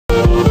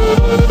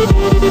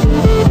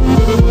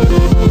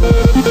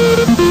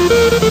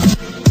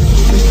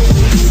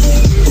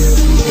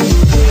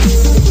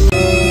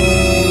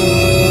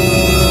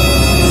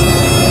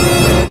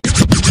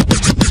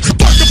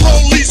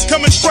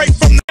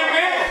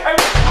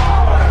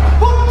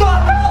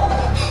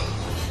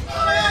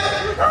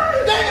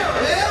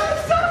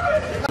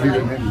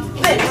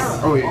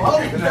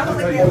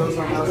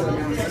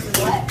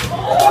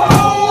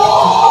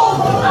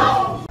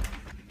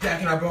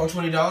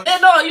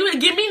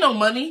ain't no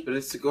money. But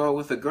it's to go out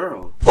with a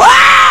girl.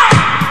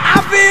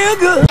 I feel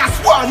good. I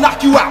swear I'll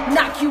knock you out.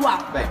 Knock you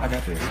out. Babe, I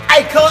got this.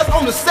 Hey, cuz,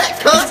 on the set,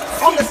 cuz.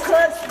 On the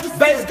cuz.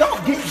 Baby,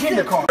 don't get in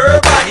the car.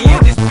 Everybody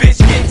in this bitch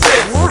get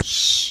tips.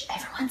 Shh,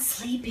 everyone's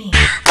sleeping.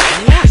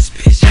 Yes,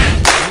 bitch.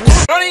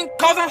 Running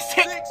cause I'm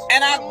sick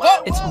and I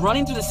go. It's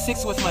running through the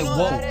 6 with my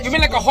whoa. You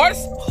mean like a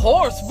horse?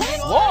 Horse?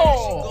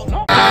 Whoa.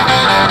 No.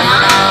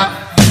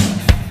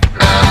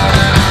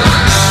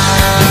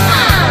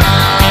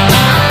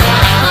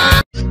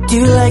 Do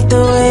you like the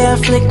way I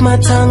flick my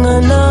tongue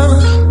or no?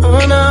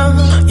 Oh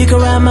no. You can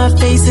ride my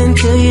face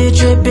until you're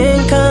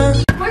dripping cum.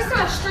 Where's the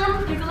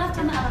restroom? You go left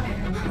on the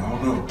elevator.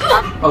 Oh,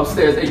 no.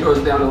 Upstairs, 8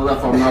 doors down to the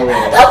left on my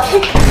wall.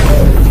 Okay.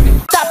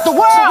 Stop the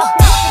world!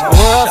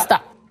 World,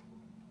 stop.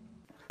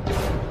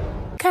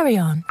 Carry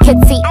on.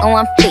 Kids feet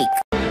on feet.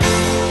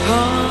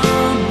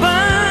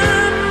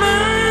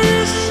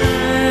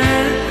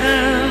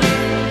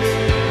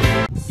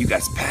 You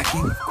guys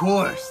packing? Of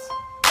course.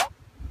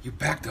 You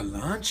packed a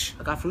lunch?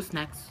 I got fruit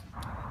snacks.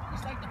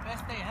 It's like the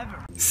best day ever.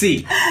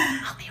 Sí.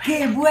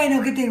 Qué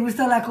bueno que te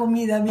gusta la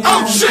comida, mi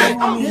Oh, shit.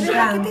 amor. Me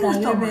encanta,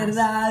 de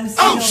verdad.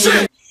 Oh,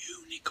 shit.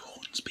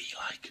 Unicorns be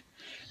like...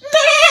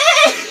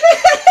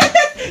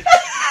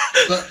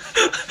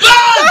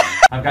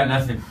 I've got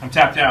nothing. I'm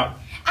tapped out.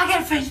 I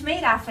got a French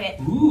maid outfit.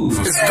 Ooh.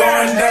 It's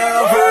going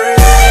down for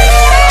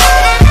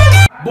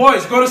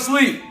Boys, go to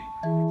sleep.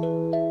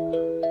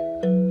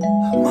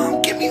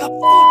 Mom, get me the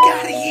fuck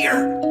out of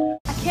here.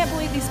 I can't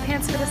believe these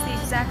pants fit us the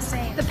exact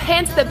same. The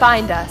pants that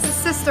bind us.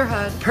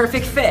 Sisterhood.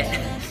 Perfect fit.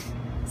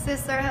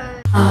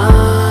 Sisterhood.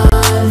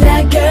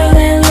 That girl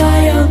ain't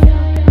loyal.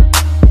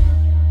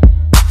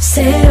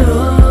 Say,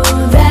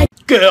 oh, that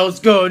Girls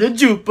go to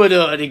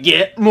Jupiter to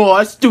get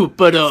more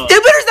stupider.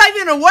 Stupider's not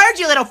even a word,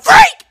 you little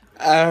freak!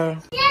 Yay!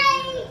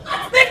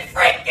 Big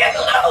freaking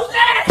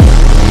loser.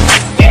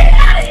 Get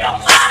out of your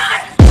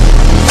mind.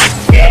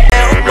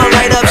 my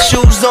light up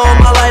shoes on,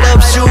 my light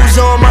up shoes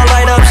on, my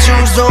light up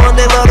shoes on.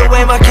 They love the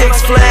way my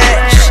kicks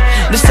flash.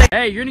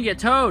 Hey, you're gonna get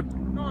towed.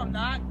 No, I'm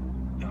not.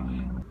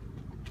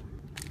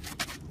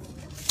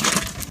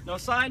 No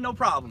sign, no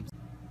problems.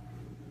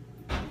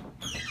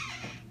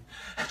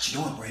 What you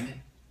doing,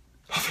 Brandon?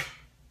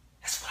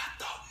 That's what I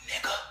thought,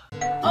 nigga.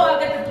 Oh, I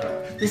got the door.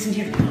 Listen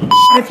here.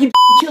 If you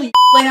kill you,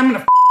 I'm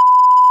gonna.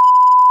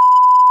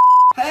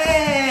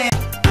 Hey!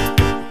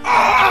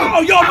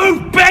 Oh, y'all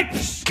move,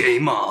 bitch!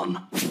 Game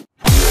on.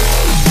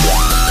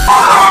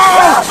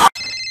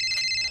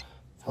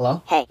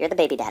 Hello? Hey, you're the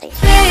baby daddy.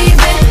 Baby,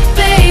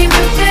 baby,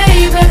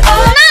 baby.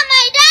 Oh, Not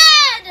my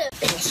dad!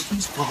 It's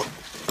his fault.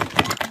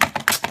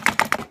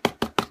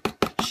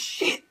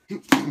 Shit.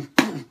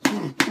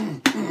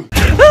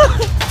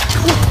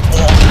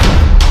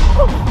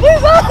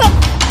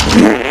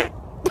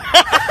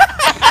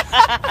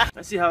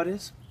 I see how it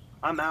is.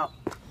 I'm out.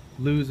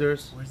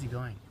 Losers. Where's he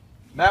going?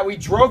 Matt, we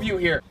drove you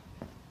here.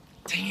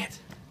 Dang it.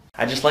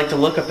 I just like to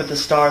look up at the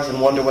stars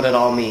and wonder what it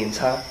all means,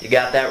 huh? You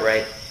got that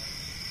right.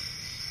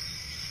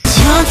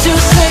 you're too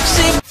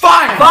sexy.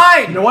 Fine!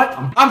 Fine! You know what?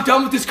 I'm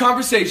done with this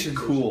conversation.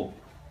 Cool.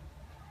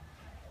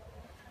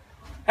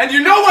 And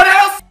you know what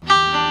else?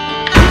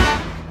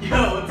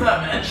 Yo, what's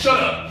up, man? Shut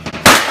up.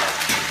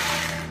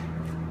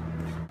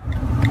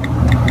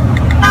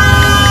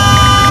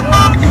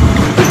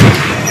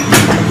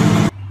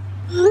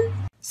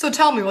 So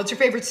tell me, what's your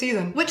favorite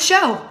season? Which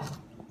show?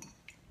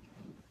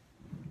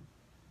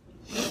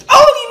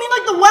 Oh, you mean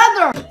like the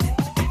weather?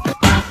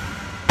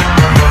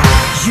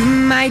 You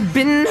might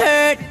been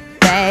hurt,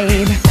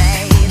 babe.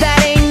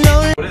 That ain't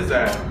no. What is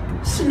that?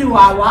 It's a new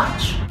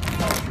iWatch.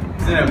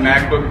 Isn't it a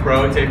MacBook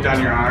Pro taped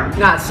on your arm?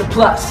 Nah, it's a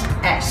Plus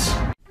S.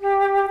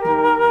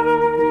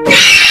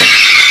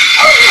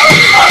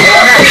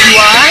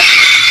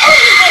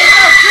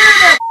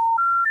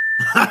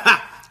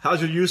 How's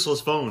your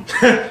useless phone?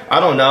 I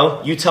don't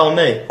know. You tell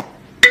me.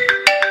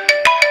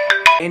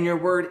 And your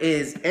word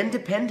is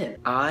independent.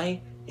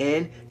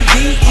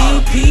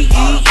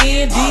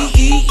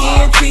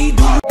 I-N-D-E-P-E-N-D-E-N-T.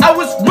 I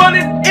was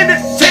running in the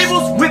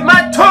tables with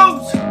my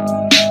toes.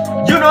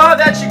 You know how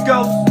that shit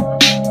goes.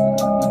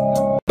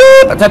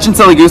 Attention,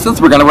 silly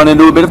gooses. We're gonna run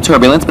into a bit of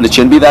turbulence, but it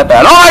shouldn't be that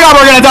bad. Oh my god,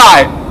 we're gonna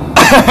die!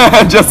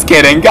 Just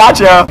kidding.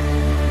 Gotcha.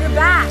 You're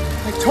back.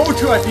 I told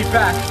you I'd be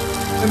back.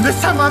 And this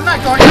time I'm not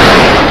going.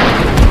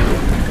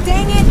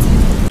 Dang it.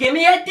 Give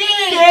me a D!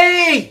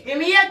 D! Give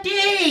me a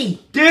D!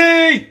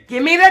 D!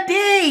 Give me the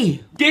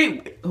D!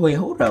 D! Wait,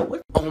 hold up.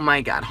 What? Oh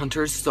my god,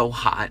 Hunter's so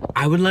hot.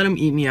 I would let him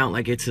eat me out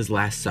like it's his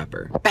last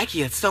supper.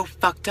 Becky, it's so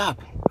fucked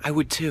up. I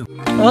would too.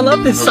 Oh, I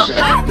love this song.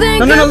 No,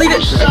 leave it.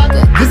 This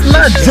is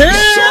my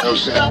jam.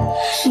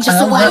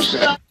 Just a watch.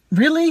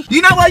 Really?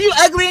 You know what? You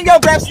ugly and your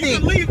breath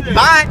stink.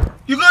 Bye.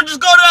 You gonna just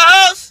go to the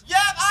house? Yep,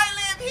 I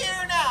live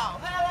here now.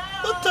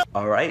 Hello.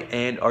 Alright,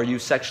 and are you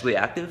sexually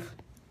active?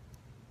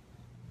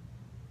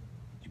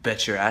 You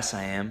bet your ass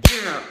I am.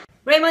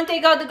 Raymond,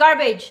 take out the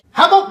garbage.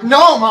 How about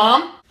no,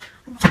 Mom?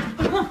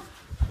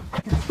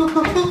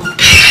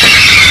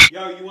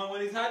 Yo, you want one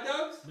of these hot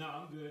dogs? No,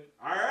 I'm good.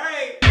 All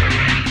right.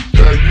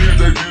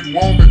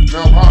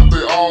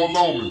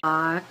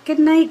 Good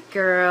night,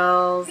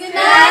 girls. Good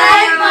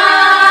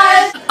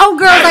night, Mom. Oh,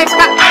 girls, I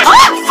forgot.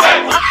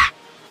 Oh!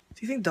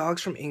 Do you think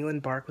dogs from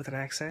England bark with an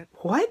accent?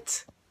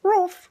 What?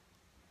 Rolf.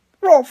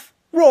 Rolf.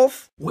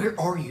 Rolf. Where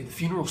are you? The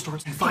funeral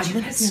starts in 5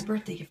 minutes. It's my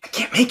birthday gift. I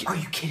can't make it. Are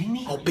you kidding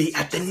me? I'll be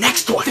at the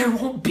next one. There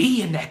won't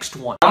be a next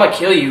one. I'm gonna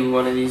kill you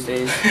one of these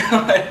days.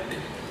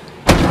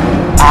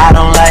 I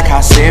don't like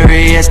how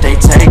serious they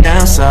take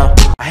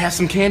themselves. I have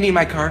some candy in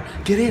my car.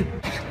 Get in.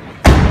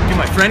 Can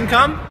my friend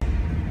come?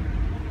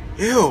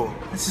 Ew,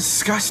 that's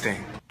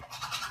disgusting.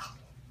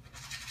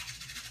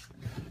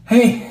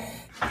 Hey,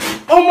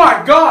 Oh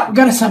my god! we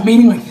gotta stop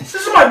meeting like this.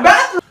 This is my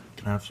bathroom!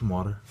 Can I have some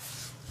water?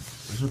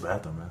 Where's your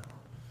bathroom, man?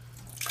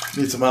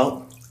 Need some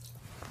help?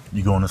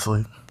 You going to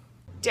sleep?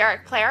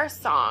 Derek, play our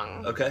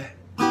song. Okay.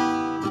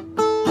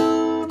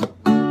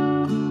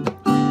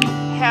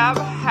 Have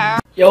her.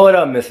 Yo, what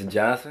up, Mr.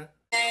 Johnson?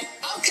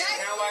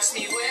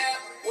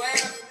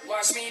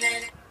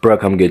 Bro,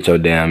 come get your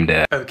damn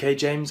dad. Okay,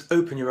 James,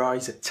 open your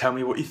eyes and tell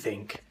me what you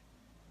think.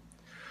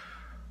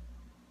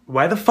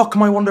 Where the fuck are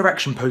my One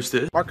Direction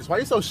posters? Marcus, why are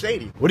you so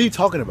shady? What are you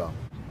talking about?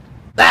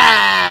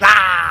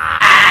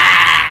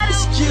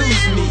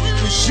 Excuse me,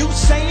 was you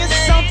saying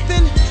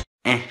something?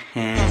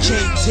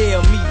 Can't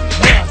tell me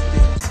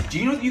nothing. Do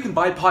you know that you can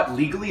buy pot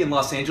legally in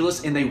Los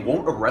Angeles and they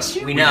won't arrest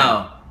you? We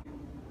know.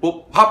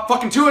 Well, hop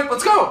fucking to it,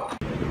 let's go!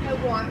 I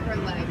want her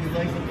leg.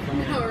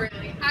 No,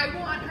 really. I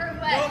want her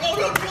leg.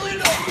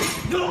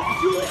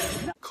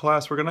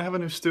 Class, we're gonna have a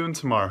new student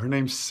tomorrow. Her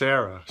name's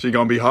Sarah. She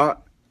gonna be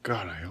hot?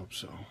 God, I hope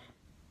so.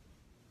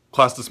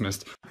 Class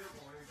dismissed.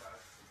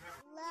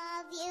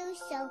 Love you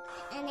so,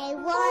 and I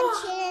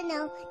want you to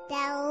know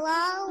that I'll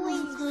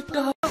always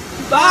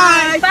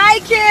Bye! Bye,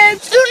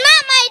 kids! You're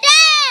not my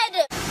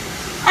dad!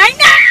 I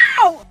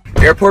know!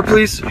 Airport,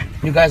 please.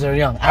 You guys are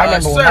young. I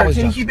remember when I was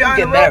young. Keep You your eye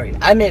get on the road. married.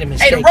 I made a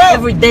mistake. Hey, the road.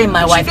 Every day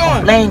my wife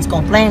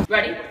complains.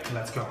 Ready?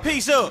 Let's go.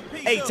 Peace up,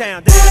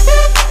 A-Town.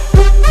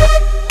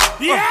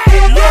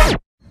 Yeah!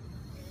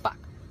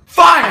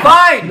 Fine!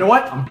 Fine! You know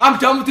what? I'm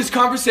done with this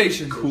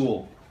conversation.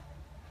 Cool.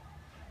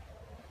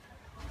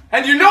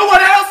 And you know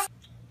what else?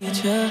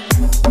 What are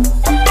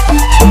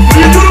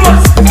you doing to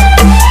us?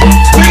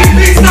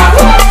 Please stop!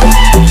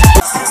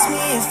 Ask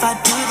me if I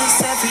do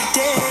this every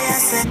day. I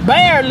said,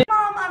 Barely.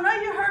 Mom, I know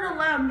you heard a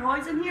loud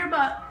noise in here,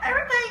 but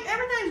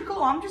everything's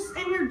cool. I'm just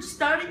in here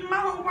studying my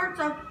homework,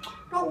 so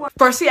don't worry.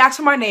 First he asks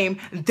for my name,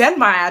 then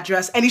my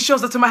address, and he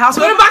shows up to my house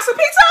with a box of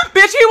pizza?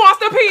 Bitch, he wants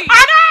the pee!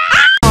 I know!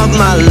 want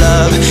my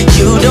love,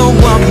 you don't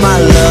want my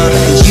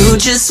love, you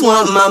just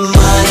want my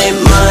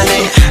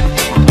money.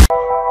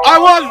 I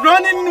was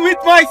running with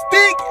my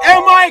stick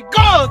and my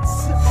guns.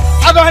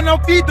 I don't have no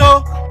feet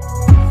though.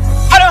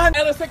 I don't have.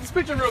 Hey, let's take this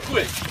picture real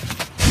quick.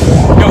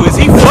 Yo, is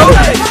he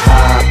floating?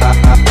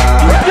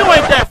 You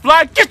ain't that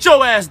fly. Get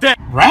your ass down.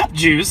 Rap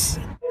juice.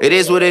 It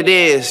is what it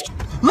is.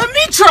 Let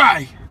me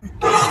try.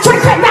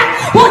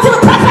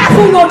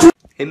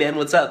 Hey man,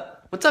 what's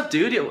up? What's up,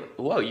 dude?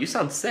 Whoa, you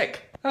sound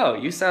sick. Oh,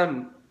 you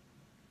sound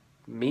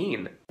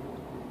mean.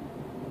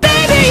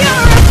 Baby, you're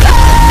a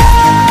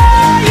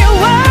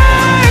firework.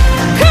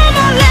 Come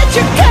on, let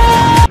you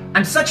go.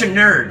 I'm such a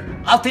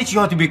nerd. I'll teach you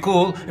how to be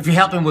cool if you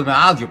help him with my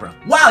algebra.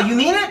 Wow, you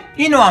mean it?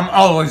 You know I'm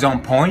always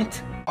on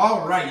point.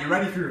 All right, you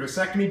ready for your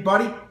vasectomy,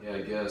 buddy? Yeah,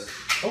 I guess.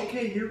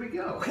 Okay, here we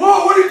go.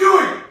 Whoa, what are you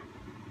doing?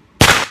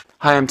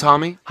 Hi, I'm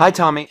Tommy. Hi,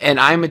 Tommy. And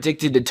I'm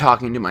addicted to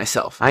talking to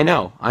myself. I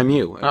know, I'm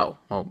you. Oh,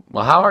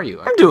 well, how are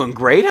you? I'm doing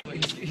great.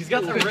 He's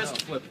got the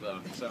wrist flip though,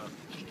 so.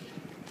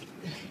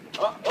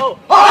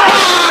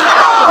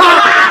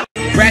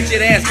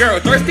 Ratchet ass girl,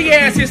 thirsty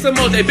ass, here's some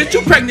more. That bitch,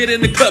 you pregnant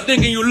in the club,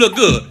 thinking you look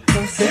good.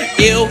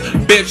 Ill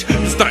bitch,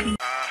 stunt.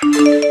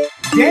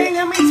 Dang,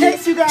 how many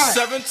texts you got?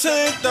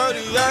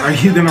 17:30. Are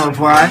you gonna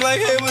reply?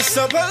 Like, hey, what's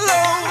up,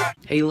 hello?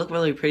 Hey, you look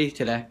really pretty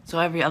today. So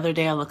every other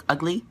day I look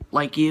ugly,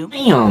 like you?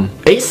 Damn,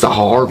 it's a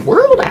hard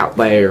world out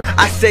there.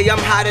 I say I'm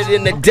hotter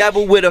than the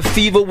devil with a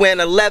fever,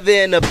 wearing a leather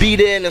and a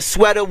beater and a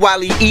sweater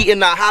while he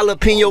eating a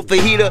jalapeno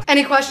fajita.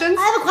 Any questions?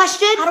 I have a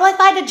question. How do I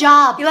find a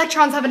job?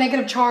 Electrons have a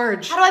negative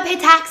charge. How do I pay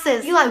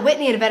taxes? Eli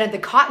Whitney invented the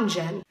cotton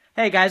gin.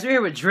 Hey guys, we're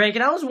here with Drake,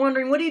 and I was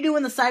wondering, what do you do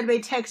when the sideway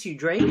texts you,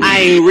 Drake? I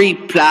ain't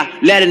reply,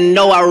 let him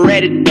know I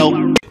read it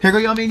though. Here go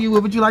your menu.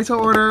 What would you like to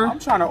order? I'm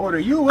trying to order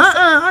you.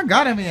 I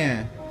got him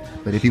in.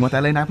 But if you want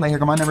that late night play, here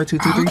go my number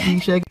 223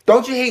 shake.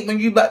 Don't you hate when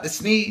you about to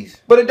sneeze,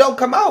 but it don't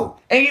come out,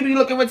 and you be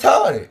looking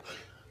retarded?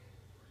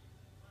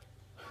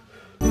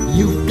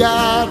 You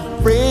got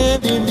a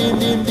friend in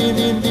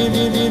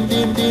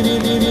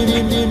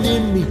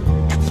me.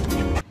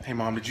 Hey,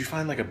 Mom, did you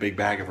find like a big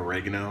bag of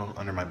oregano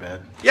under my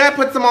bed? Yeah, I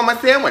put some on my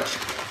sandwich.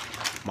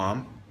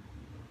 Mom?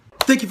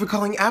 Thank you for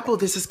calling Apple.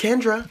 This is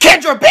Kendra.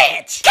 Kendra,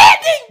 bitch!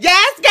 Candy!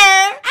 Yes,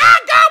 girl! Ah,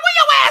 girl, where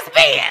your ass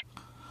been?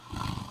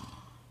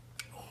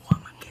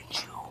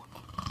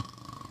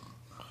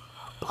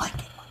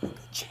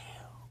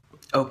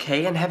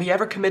 Okay, and have you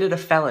ever committed a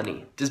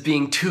felony? Does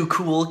being too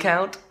cool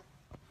count?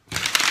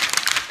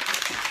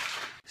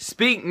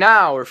 Speak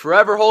now or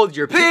forever hold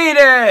your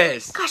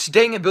penis! Gosh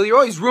dang it, Bill, you're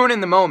always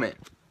ruining the moment.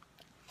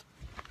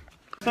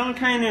 Something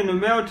came in the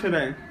mail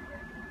today.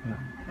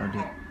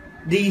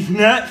 These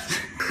nuts.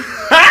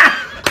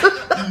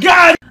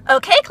 God!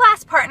 Okay,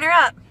 class, partner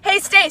up. Hey,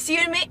 Stace, you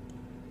and me.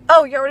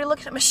 Oh, you're already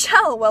looking at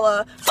Michelle.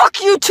 Well, fuck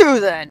you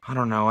too then. I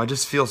don't know, I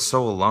just feel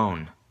so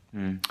alone.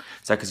 Is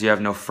that because you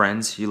have no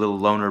friends, you little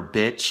loner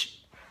bitch?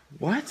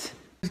 What?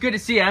 It's good to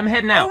see you. I'm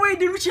heading out. Oh wait,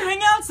 dude, we should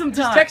hang out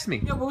sometime. Just text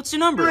me. Yeah, what's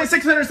your number?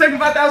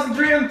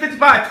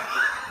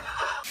 675,355.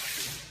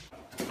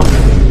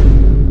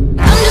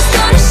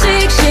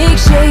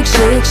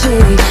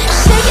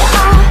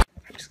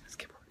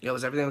 Yo,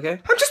 is everything okay?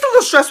 I'm just a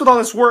little stressed with all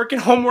this work and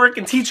homework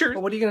and teachers.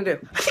 Well, what are you gonna do?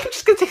 I think I'm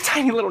just gonna take a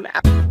tiny little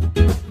nap.